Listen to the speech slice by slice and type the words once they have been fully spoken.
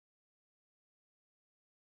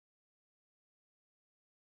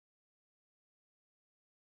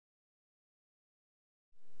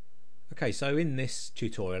Okay, so in this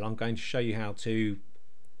tutorial I'm going to show you how to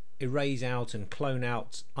erase out and clone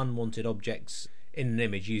out unwanted objects in an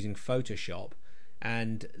image using Photoshop,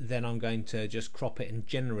 and then I'm going to just crop it and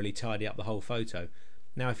generally tidy up the whole photo.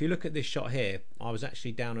 Now if you look at this shot here, I was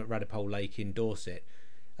actually down at Radipole Lake in Dorset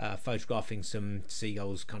photographing some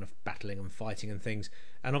seagulls kind of battling and fighting and things,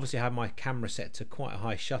 and obviously I had my camera set to quite a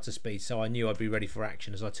high shutter speed, so I knew I'd be ready for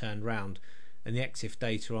action as I turned round. And the EXIF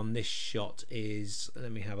data on this shot is,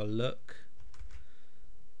 let me have a look,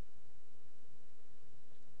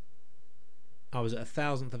 I was at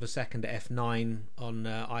 1,000th of a second at f9 on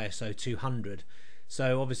ISO 200,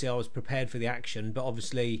 so obviously I was prepared for the action, but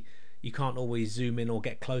obviously you can't always zoom in or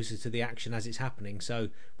get closer to the action as it's happening. So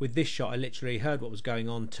with this shot I literally heard what was going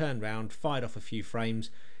on, turned round, fired off a few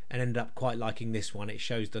frames, and ended up quite liking this one. It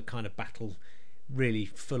shows the kind of battle really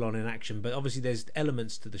full on in action, but obviously there's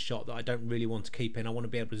elements to the shot that I don't really want to keep in. I want to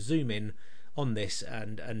be able to zoom in on this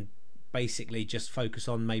and basically just focus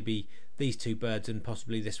on maybe these two birds and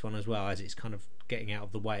possibly this one as well, as it's kind of getting out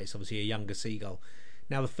of the way. It's obviously a younger seagull.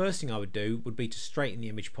 Now the first thing I would do would be to straighten the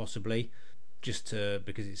image, possibly, just to,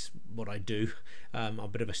 because it's what I do. I'm a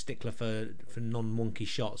bit of a stickler for non-wonky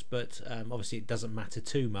shots, but obviously it doesn't matter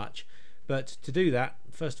too much. But to do that,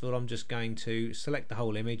 first of all, I'm just going to select the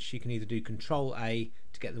whole image. You can either do Control A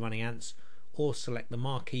to get the running ants, or select the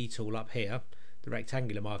Marquee tool up here, the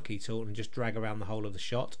rectangular Marquee tool, and just drag around the whole of the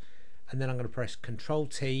shot. And then I'm going to press Control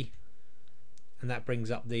T, and that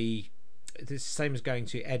brings up it's the same as going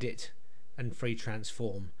to Edit and Free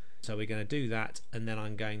Transform. So we're going to do that, and then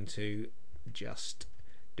I'm going to just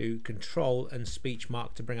do Control and Speech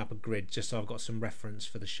Mark to bring up a grid, just so I've got some reference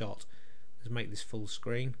for the shot. Let's make this full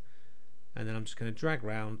screen. And then I'm just going to drag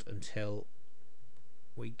round until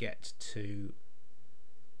we get to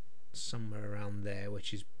somewhere around there,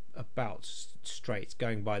 which is about straight,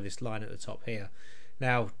 going by this line at the top here.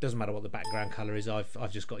 Now doesn't matter what the background colour is,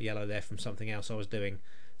 I've just got yellow there from something else I was doing,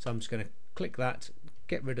 so I'm just going to click that,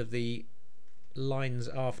 get rid of the lines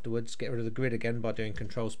afterwards, get rid of the grid again by doing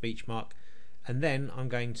Control Speech Mark, and then I'm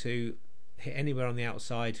going to hit anywhere on the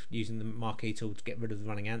outside using the Marquee tool to get rid of the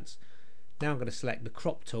running ants. Now I'm going to select the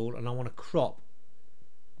crop tool, and I want to crop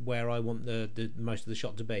where I want the most of the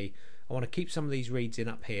shot to be. I want to keep some of these reeds in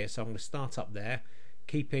up here, so I'm going to start up there,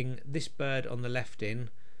 keeping this bird on the left in,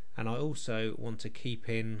 and I also want to keep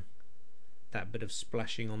in that bit of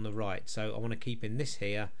splashing on the right. So I want to keep in this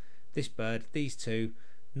here, this bird, these two,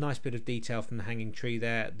 nice bit of detail from the hanging tree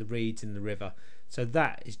there, the reeds in the river. So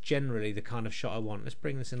that is generally the kind of shot I want. Let's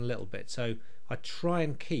bring this in a little bit. So I try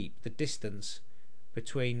and keep the distance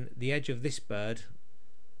between the edge of this bird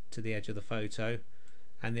to the edge of the photo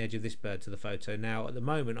and the edge of this bird to the photo. Now at the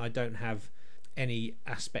moment I don't have any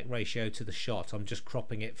aspect ratio to the shot, I'm just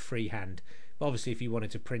cropping it freehand. But obviously if you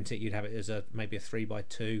wanted to print it, you'd have it as maybe a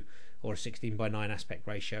 3:2 or a 16:9 aspect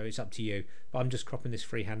ratio. It's up to you, but I'm just cropping this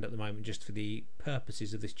freehand at the moment just for the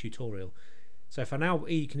purposes of this tutorial. So if I now,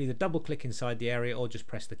 you can either double click inside the area or just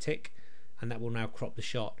press the tick, and that will now crop the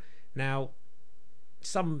shot. Now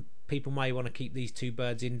some people may want to keep these two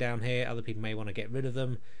birds in down here, other people may want to get rid of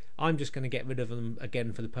them. I'm just going to get rid of them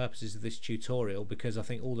again for the purposes of this tutorial, because I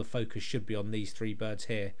think all the focus should be on these three birds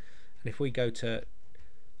here. And if we go to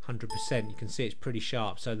 100%, you can see it's pretty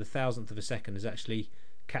sharp, so the 1,000th of a second has actually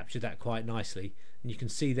captured that quite nicely. And you can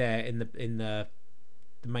see there in the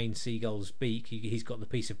main seagull's beak, he's got the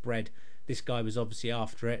piece of bread. This guy was obviously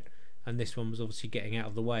after it, and this one was obviously getting out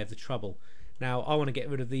of the way of the trouble. Now I want to get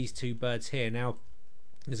rid of these two birds here. Now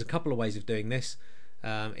there's a couple of ways of doing this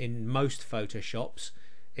in most Photoshops.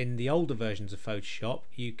 In the older versions of Photoshop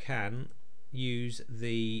you can use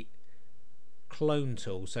the clone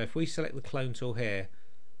tool. So if we select the clone tool here,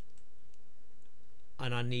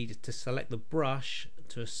 and I need to select the brush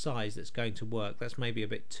to a size that's going to work, that's maybe a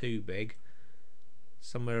bit too big,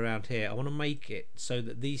 somewhere around here. I want to make it so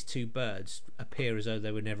that these two birds appear as though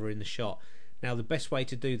they were never in the shot. Now the best way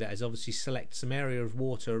to do that is obviously select some area of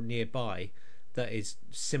water nearby that is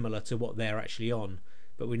similar to what they're actually on,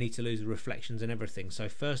 but we need to lose the reflections and everything. So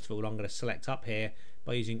first of all I'm going to select up here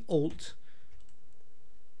by using Alt.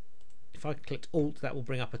 If I clicked Alt, that will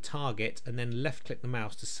bring up a target, and then left click the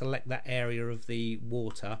mouse to select that area of the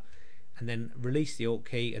water, and then release the Alt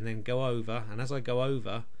key and then go over, and as I go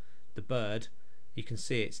over the bird you can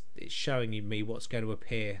see it's showing me what's going to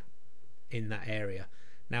appear in that area.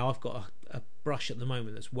 Now I've got a brush at the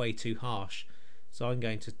moment that's way too harsh, so I'm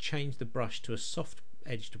going to change the brush to a soft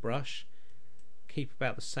edged brush, keep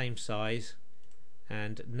about the same size,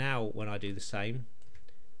 and now when I do the same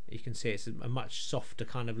you can see it's a much softer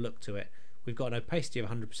kind of look to it. We've got an opacity of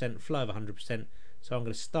 100%, flow of 100%, so I'm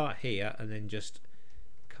going to start here and then just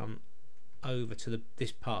come over to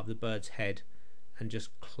this part of the bird's head and just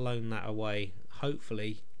clone that away,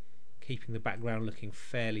 hopefully keeping the background looking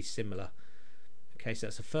fairly similar. Okay, so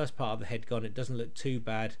that's the first part of the head gone. It doesn't look too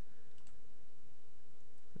bad.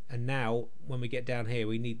 And now when we get down here,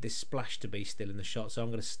 we need this splash to be still in the shot, so I'm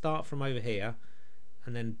going to start from over here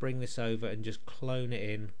and then bring this over and just clone it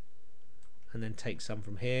in, and then take some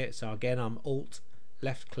from here. So again, I'm Alt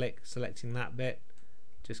left click, selecting that bit,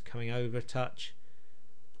 just coming over a touch,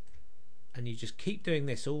 and you just keep doing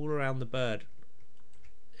this all around the bird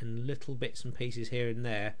in little bits and pieces here and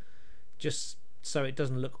there, just so it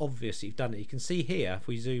doesn't look obvious that you've done it. You can see here, if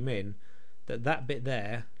we zoom in, that that bit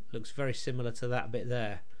there looks very similar to that bit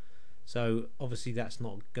there. So obviously that's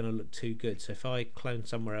not going to look too good. So if I clone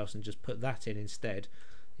somewhere else and just put that in instead,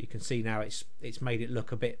 you can see now it's made it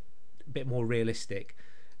look a bit more realistic,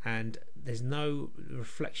 and there's no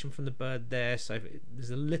reflection from the bird there, so there's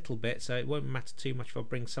a little bit, so it won't matter too much if I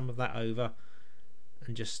bring some of that over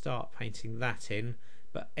and just start painting that in.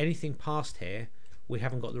 But anything past here, we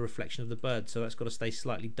haven't got the reflection of the bird, so that's got to stay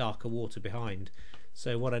slightly darker water behind.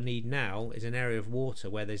 So what I need now is an area of water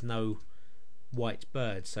where there's no white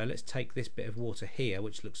bird. So let's take this bit of water here,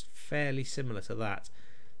 which looks fairly similar to that.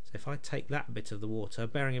 So if I take that bit of the water,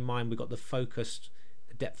 bearing in mind we've got the focused,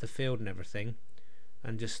 the depth of field and everything,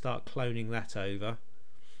 and just start cloning that over,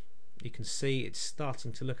 you can see it's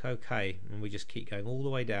starting to look okay, and we just keep going all the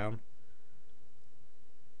way down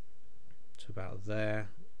to about there.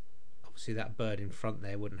 Obviously that bird in front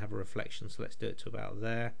there wouldn't have a reflection, so let's do it to about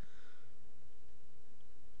there.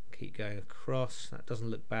 Keep going across. That doesn't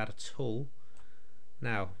look bad at all.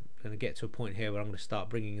 Now I'm going to get to a point here where I'm going to start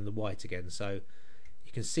bringing in the white again. So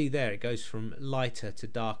you can see there it goes from lighter to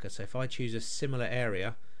darker. So if I choose a similar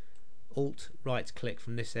area, Alt right click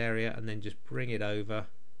from this area and then just bring it over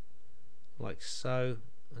like so,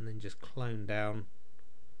 and then just clone down,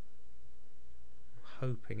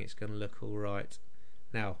 hoping it's going to look alright.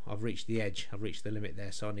 Now I've reached the edge, I've reached the limit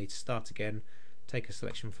there, so I need to start again, take a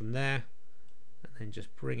selection from there and then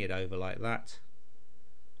just bring it over like that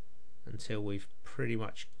until we've pretty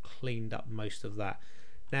much cleaned up most of that.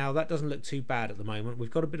 Now that doesn't look too bad at the moment.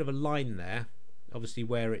 We've got a bit of a line there, obviously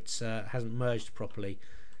where it's hasn't merged properly,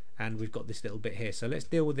 and we've got this little bit here. So let's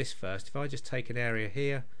deal with this first. If I just take an area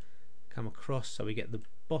here, come across, so we get the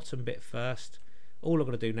bottom bit first. All I've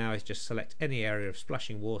got to do now is just select any area of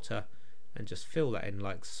splashing water and just fill that in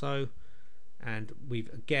like so, and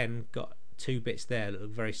we've again got two bits there that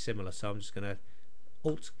look very similar. So I'm just going to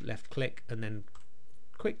Alt left click and then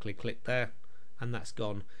quickly click there, and that's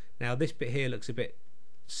gone. Now this bit here looks a bit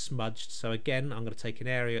smudged, so again I'm going to take an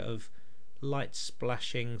area of light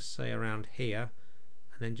splashing, say around here,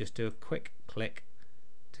 and then just do a quick click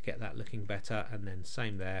to get that looking better, and then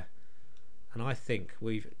same there. And I think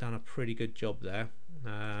we've done a pretty good job there.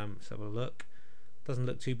 Let's have a look. Doesn't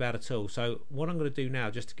look too bad at all. So what I'm going to do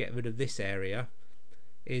now, just to get rid of this area,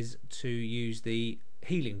 is to use the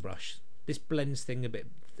healing brush. This blends things a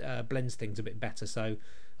bit better, so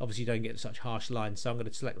obviously you don't get such harsh lines. So I'm going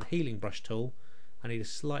to select the healing brush tool. I need a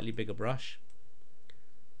slightly bigger brush,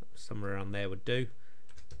 somewhere around there would do,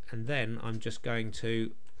 and then I'm just going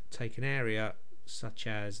to take an area such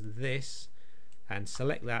as this and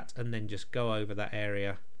select that, and then just go over that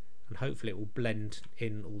area, and hopefully it will blend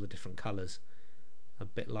in all the different colours a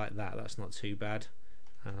bit like that. That's not too bad.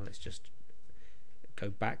 Let's just go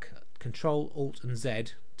back, Control Alt and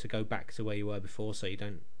Z to go back to where you were before, so you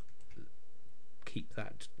don't keep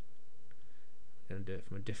that. I'm going to do it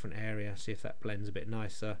from a different area, see if that blends a bit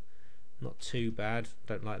nicer. Not too bad,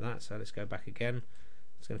 don't like that, so let's go back again.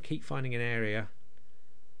 Just going to keep finding an area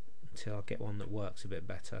until I get one that works a bit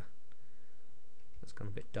better. That's gone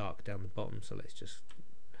a bit dark down the bottom, so let's just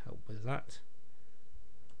help with that.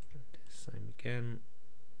 Do the same again.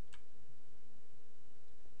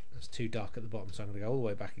 That's too dark at the bottom, so I'm going to go all the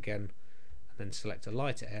way back again and then select a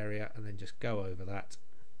lighter area and then just go over that.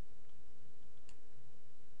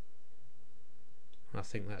 I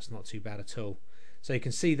think that's not too bad at all. So you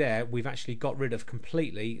can see there we've actually got rid of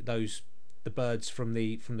completely the birds from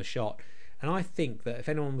the shot, and I think that if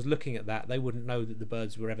anyone was looking at that, they wouldn't know that the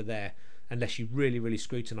birds were ever there unless you really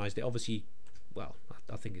scrutinized it. Obviously, well,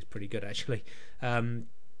 I think it's pretty good actually.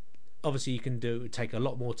 Obviously you can take a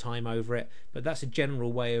lot more time over it, but that's a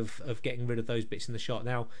general way of getting rid of those bits in the shot.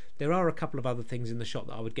 Now there are a couple of other things in the shot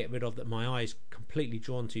that I would get rid of that my eye's completely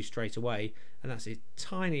drawn to straight away, and that's a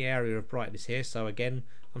tiny area of brightness here. So again,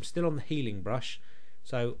 I'm still on the healing brush,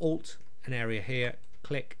 so Alt an area here,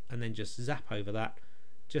 click, and then just zap over that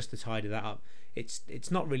just to tidy that up. It's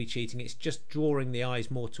not really cheating, it's just drawing the eyes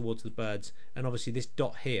more towards the birds, and obviously this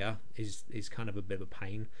dot here is kind of a bit of a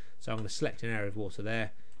pain. So I'm going to select an area of water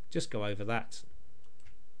there, just go over that,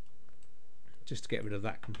 just to get rid of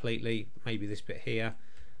that completely. Maybe this bit here.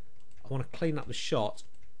 I want to clean up the shot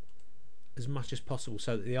as much as possible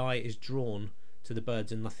so that the eye is drawn to the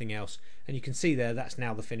birds and nothing else. And you can see there, that's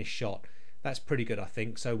now the finished shot. That's pretty good, I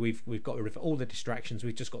think. So we've got rid of all the distractions.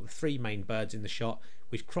 We've just got the 3 main birds in the shot.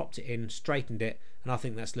 We've cropped it in, straightened it, and I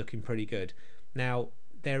think that's looking pretty good. Now,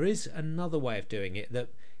 there is another way of doing it that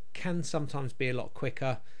can sometimes be a lot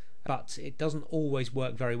quicker, but it doesn't always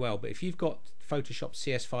work very well. But if you've got Photoshop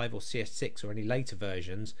CS5 or CS6 or any later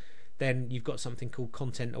versions, then you've got something called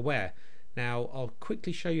content aware. Now, I'll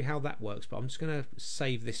quickly show you how that works, but I'm just going to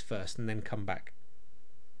save this first and then come back.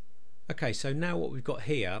 Okay, so now what we've got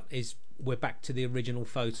here is we're back to the original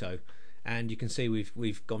photo, and you can see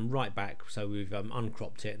we've gone right back, so we've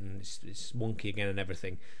uncropped it and it's wonky again and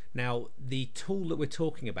everything. Now, the tool that we're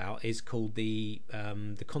talking about is called the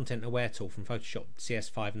content aware tool from Photoshop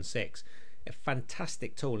CS5 and 6. A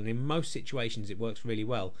fantastic tool, and in most situations it works really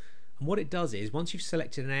well. And what it does is, once you've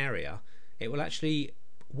selected an area, it will actually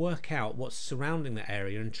work out what's surrounding that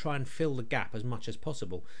area and try and fill the gap as much as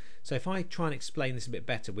possible. So if I try and explain this a bit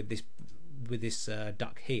better with this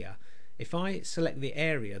duck here, if I select the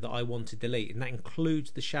area that I want to delete, and that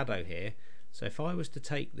includes the shadow here, so if I was to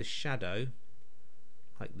take the shadow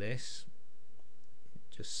like this,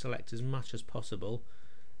 just select as much as possible.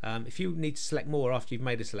 If you need to select more after you've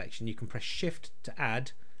made a selection, you can press Shift to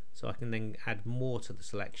add, so I can then add more to the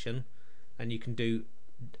selection, and you can do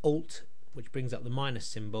Alt, which brings up the minus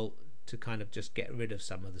symbol, to kind of just get rid of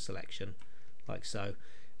some of the selection, like so.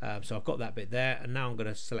 So I've got that bit there, and now I'm going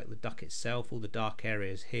to select the duck itself, all the dark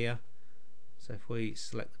areas here. So if we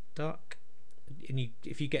select the duck, and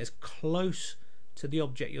if you get as close to the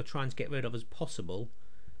object you're trying to get rid of as possible,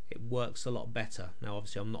 it works a lot better. Now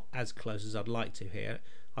obviously I'm not as close as I'd like to here.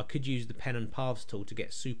 I could use the pen and paths tool to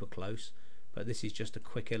get super close, but this is just a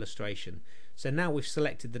quick illustration. So now we've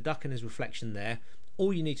selected the duck and his reflection there.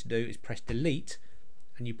 All you need to do is press delete,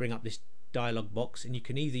 and you bring up this dialog box, and you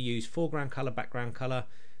can either use foreground color, background color,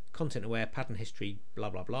 content aware, pattern history,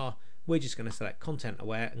 blah blah blah. We're just going to select content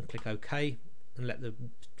aware and click OK and let the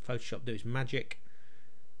Photoshop do its magic,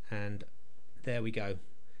 and there we go.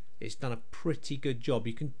 It's done a pretty good job.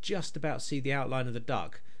 You can just about see the outline of the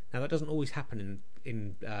duck. Now that doesn't always happen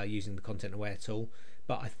in using the content aware tool,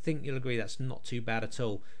 but I think you'll agree that's not too bad at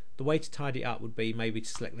all. The way to tidy it up would be maybe to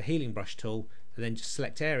select the healing brush tool and then just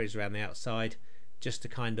select areas around the outside, just to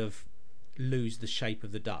kind of lose the shape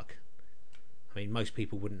of the duck. I mean, most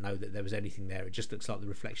people wouldn't know that there was anything there. It just looks like the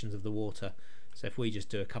reflections of the water. So if we just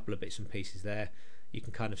do a couple of bits and pieces there, you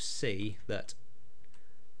can kind of see that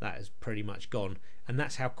that is pretty much gone. And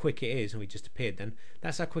that's how quick it is, and we just appeared then.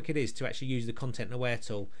 That's how quick it is to actually use the content aware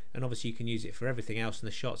tool. And obviously you can use it for everything else in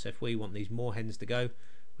the shot. So if we want these moorhens to go,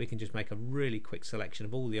 we can just make a really quick selection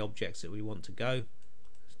of all the objects that we want to go.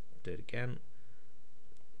 Let's do it again.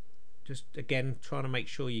 Just again, trying to make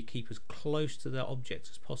sure you keep as close to the objects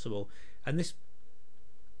as possible. And this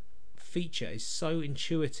feature is so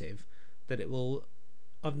intuitive that it will,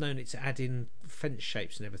 I've known it to add in fence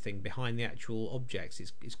shapes and everything behind the actual objects.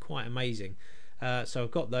 It's quite amazing. So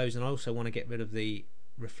I've got those, and I also want to get rid of the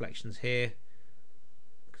reflections here,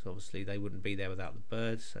 because obviously they wouldn't be there without the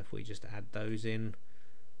birds. So if we just add those in,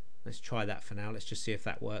 let's try that for now. Let's just see if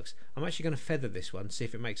that works. I'm actually going to feather this one, see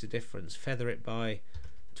if it makes a difference. Feather it by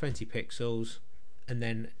 20 pixels, and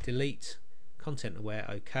then delete, content aware,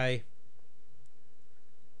 OK,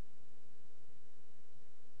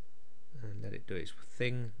 and let it do its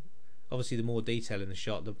thing. Obviously the more detail in the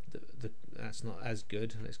shot, that's not as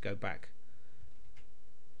good. Let's go back.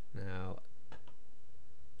 Now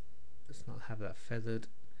let's not have that feathered.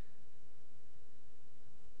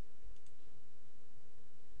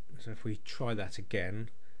 So if we try that again,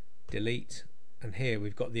 delete, and here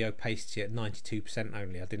we've got the opacity at 92%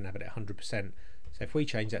 only. I didn't have it at 100%. So if we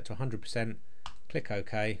change that to 100%, click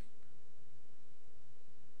OK,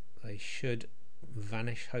 they should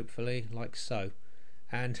vanish, hopefully, like so.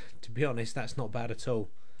 And to be honest, that's not bad at all.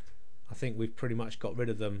 I think we've pretty much got rid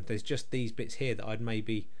of them. There's just these bits here that I'd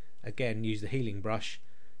maybe again use the healing brush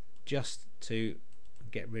just to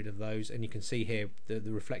get rid of those, and you can see here the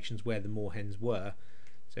reflections where the moorhens were.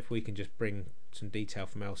 So if we can just bring some detail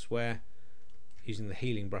from elsewhere using the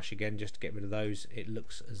healing brush again just to get rid of those, it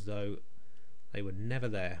looks as though they were never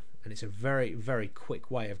there. And it's a very, very quick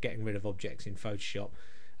way of getting rid of objects in Photoshop.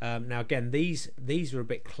 Now again, these are a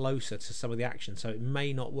bit closer to some of the action, so it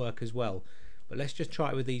may not work as well, but let's just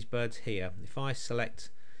try it with these birds here. If I select,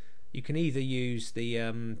 you can either use the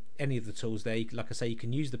any of the tools there. Like I say, you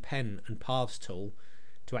can use the pen and paths tool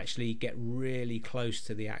to actually get really close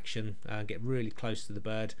to the action, get really close to the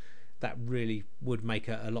bird. that really would make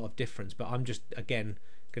a lot of difference. But I'm just again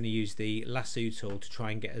going to use the lasso tool to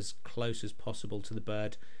try and get as close as possible to the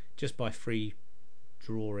bird just by freehand.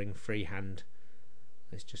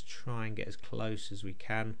 Let's just try and get as close as we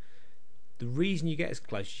can. The reason you get as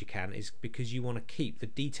close as you can is because you want to keep the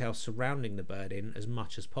detail surrounding the bird in as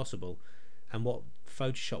much as possible. And what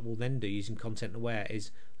Photoshop will then do using content aware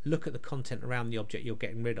is look at the content around the object you're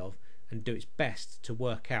getting rid of and do its best to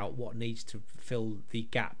work out what needs to fill the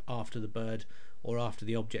gap after the bird or after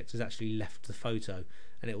the object has actually left the photo,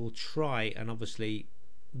 and it will try and obviously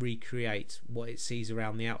recreate what it sees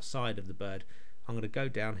around the outside of the bird. I'm going to go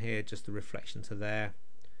down here, just the reflection to there.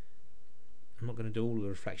 I'm not going to do all the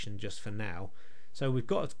reflection just for now. So we've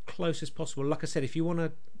got as close as possible. Like I said, if you want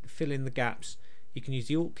to fill in the gaps, you can use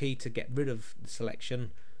the Alt key to get rid of the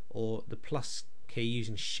selection, or the plus key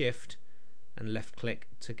using Shift and left click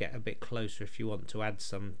to get a bit closer if you want to add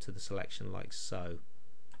some to the selection, like so.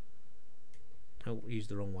 Oh, used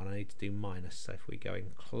the wrong one. I need to do minus. So if we're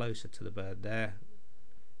going closer to the bird there,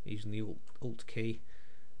 using the Alt key,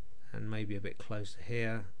 and maybe a bit closer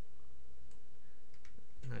here.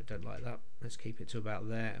 No, don't like that. Let's keep it to about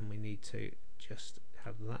there, and we need to just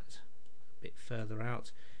have that a bit further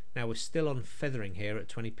out. Now we're still on feathering here at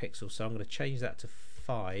 20 pixels, so I'm going to change that to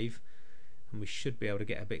 5, and we should be able to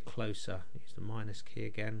get a bit closer. Use the minus key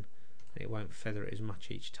again, and it won't feather it as much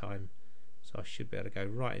each time. So I should be able to go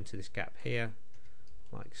right into this gap here,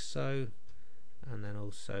 like so, and then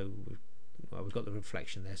also we've got the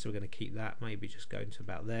reflection there, so we're going to keep that, maybe just going to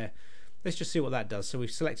about there. Let's just see what that does. So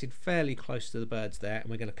we've selected fairly close to the birds there, and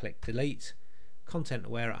we're going to click delete, content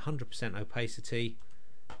aware at 100% opacity,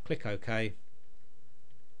 click OK,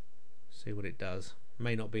 see what it does.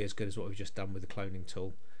 May not be as good as what we've just done with the cloning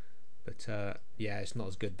tool, but yeah, it's not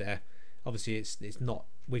as good there. Obviously it's not,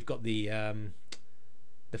 we've got the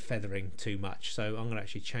feathering too much, so I'm going to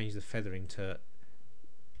actually change the feathering to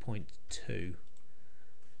 0.2, and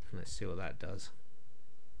let's see what that does.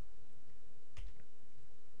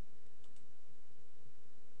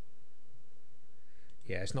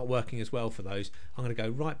 Yeah, it's not working as well for those. I'm going to go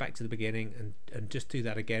right back to the beginning and just do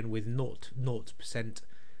that again with 0%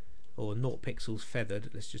 or 0 pixels feathered.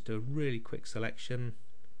 Let's just do a really quick selection.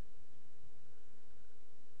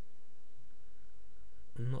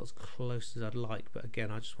 I'm not as close as I'd like, but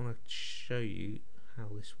again, I just want to show you how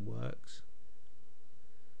this works.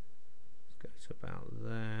 Let's go to about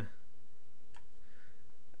there.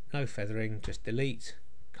 No feathering, just delete,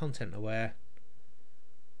 content aware.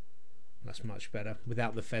 That's much better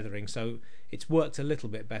without the feathering, so it's worked a little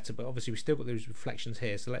bit better, but obviously we've still got those reflections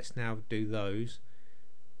here, so let's now do those,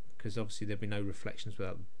 because obviously there'd be no reflections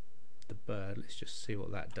without the bird. Let's just see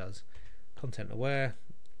what that does. Content aware,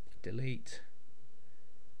 delete.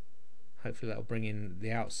 Hopefully that'll bring in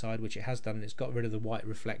the outside, which it has done. It's got rid of the white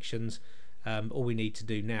reflections. All we need to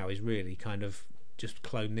do now is really kind of just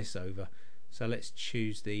clone this over. So let's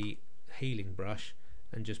choose the healing brush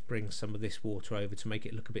and just bring some of this water over to make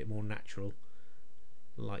it look a bit more natural,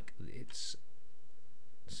 like its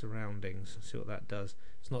surroundings. See what that does.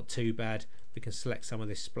 It's not too bad. We can select some of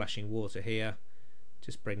this splashing water here,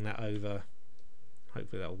 just bring that over.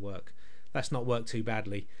 Hopefully that'll work. That's not worked too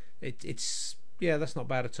badly. It's yeah, that's not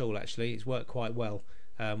bad at all actually. It's worked quite well.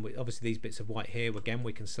 Obviously these bits of white here, again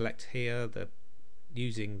we can select here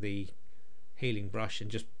using the healing brush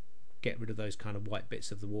and just get rid of those kind of white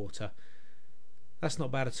bits of the water. That's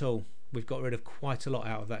not bad at all. We've got rid of quite a lot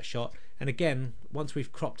out of that shot, and again, once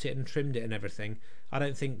we've cropped it and trimmed it and everything, I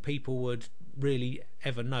don't think people would really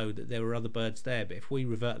ever know that there were other birds there. But if we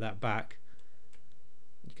revert that back,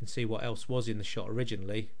 you can see what else was in the shot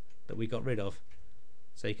originally that we got rid of.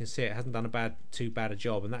 So you can see it hasn't done too bad a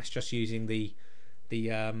job, and that's just using the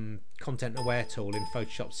content aware tool in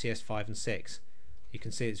Photoshop CS5 and 6. You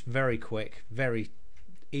can see it's very quick, very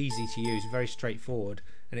easy to use, very straightforward,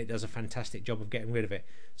 and it does a fantastic job of getting rid of it.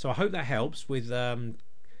 So I hope that helps with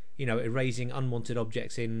you know, erasing unwanted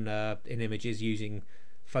objects in images using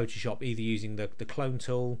Photoshop, either using the clone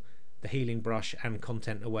tool, the healing brush, and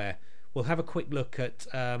content aware. We'll have a quick look at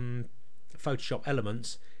Photoshop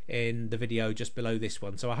elements in the video just below this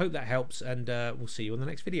one. So I hope that helps, and we'll see you on the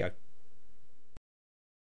next video.